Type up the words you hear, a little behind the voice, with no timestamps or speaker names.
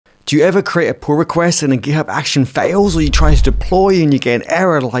Do you ever create a pull request and a GitHub action fails, or you try to deploy and you get an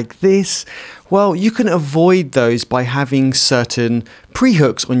error like this? Well, you can avoid those by having certain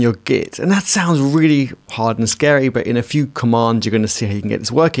pre-hooks on your Git. And that sounds really hard and scary, but in a few commands, you're going to see how you can get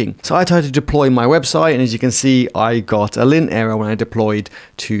this working. So I tried to deploy my website, and as you can see, I got a lint error when I deployed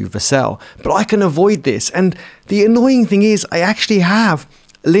to Vercel. But I can avoid this. And the annoying thing is I actually have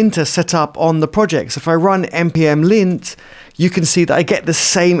linter set up on the project. So if I run npm lint, you can see that I get the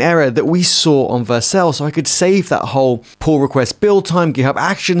same error that we saw on Vercel. So I could save that whole pull request build time, GitHub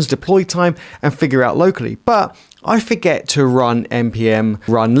Actions, deploy time, and figure out locally. But I forget to run npm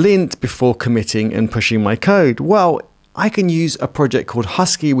run lint before committing and pushing my code. Well, I can use a project called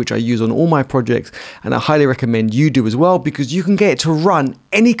Husky, which I use on all my projects, and I highly recommend you do as well, because you can get it to run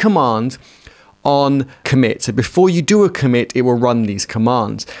any command on commit. So before you do a commit, it will run these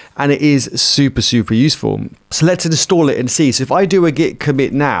commands, and it is super useful. So let's install it and see. So if I do a git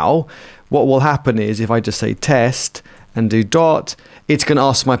commit now, what will happen is if I just say test and do dot, it's going to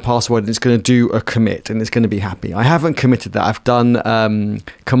ask my password and it's going to do a commit and it's going to be happy. I haven't committed that. I've done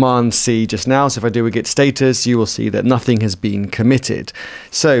command C just now. So if I do a git status, you will see that nothing has been committed.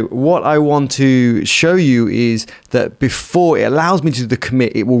 So what I want to show you is that before it allows me to do the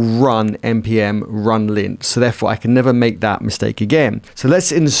commit, it will run npm run lint. So therefore I can never make that mistake again. So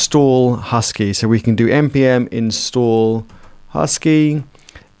let's install Husky. So we can do npm install Husky,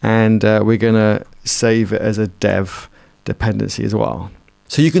 and we're going to save it as a dev dependency as well.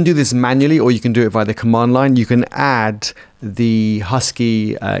 So you can do this manually, or you can do it via the command line. You can add the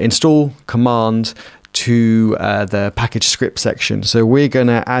Husky install command to the package script section. So we're going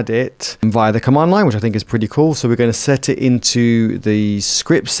to add it via the command line, which I think is pretty cool. So we're going to set it into the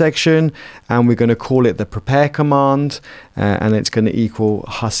script section, and we're going to call it the prepare command, and it's going to equal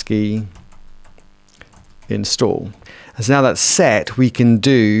Husky install. And so now that's set, we can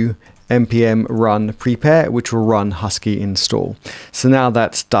do npm run prepare, which will run Husky install. So now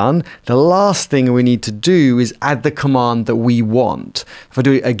that's done. The last thing we need to do is add the command that we want. If I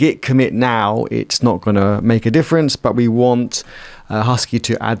do a git commit now, it's not going to make a difference, but we want Husky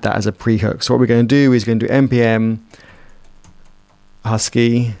to add that as a pre-hook. So what we're going to do is going to do npm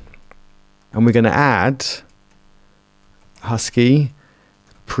Husky, and we're going to add Husky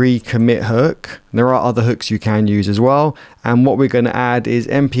pre-commit hook. There are other hooks you can use as well, and what we're going to add is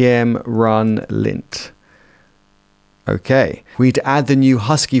npm run lint. Okay, we need to add the new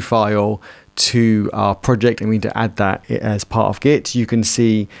Husky file to our project, and we need to add that as part of Git. You can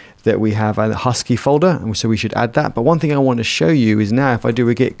see that we have a Husky folder, and so we should add that. But one thing I want to show you is now if I do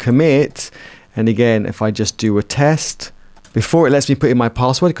a git commit, and again if I just do a test, before it lets me put in my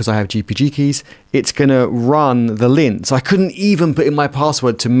password, because I have GPG keys, it's going to run the lint. So I couldn't even put in my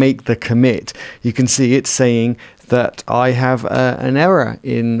password to make the commit. You can see it's saying that I have an error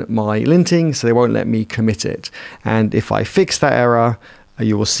in my linting, so they won't let me commit it. And if I fix that error,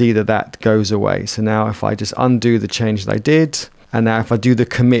 you will see that that goes away. So now if I just undo the change that I did, and now if I do the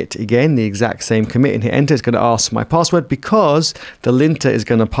commit again, the exact same commit, and hit enter, it's going to ask my password because the linter is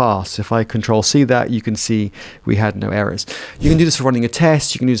going to pass. If I control C that, you can see we had no errors. You can do this for running a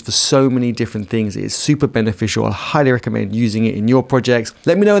test. You can use it for so many different things. It is super beneficial. I highly recommend using it in your projects.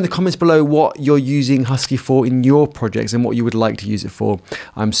 Let me know in the comments below what you're using Husky for in your projects and what you would like to use it for.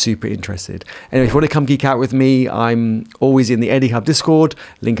 I'm super interested. Anyway, if you want to come geek out with me, I'm always in the EddieHub Discord.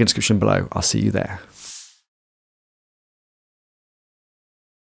 Link in the description below. I'll see you there.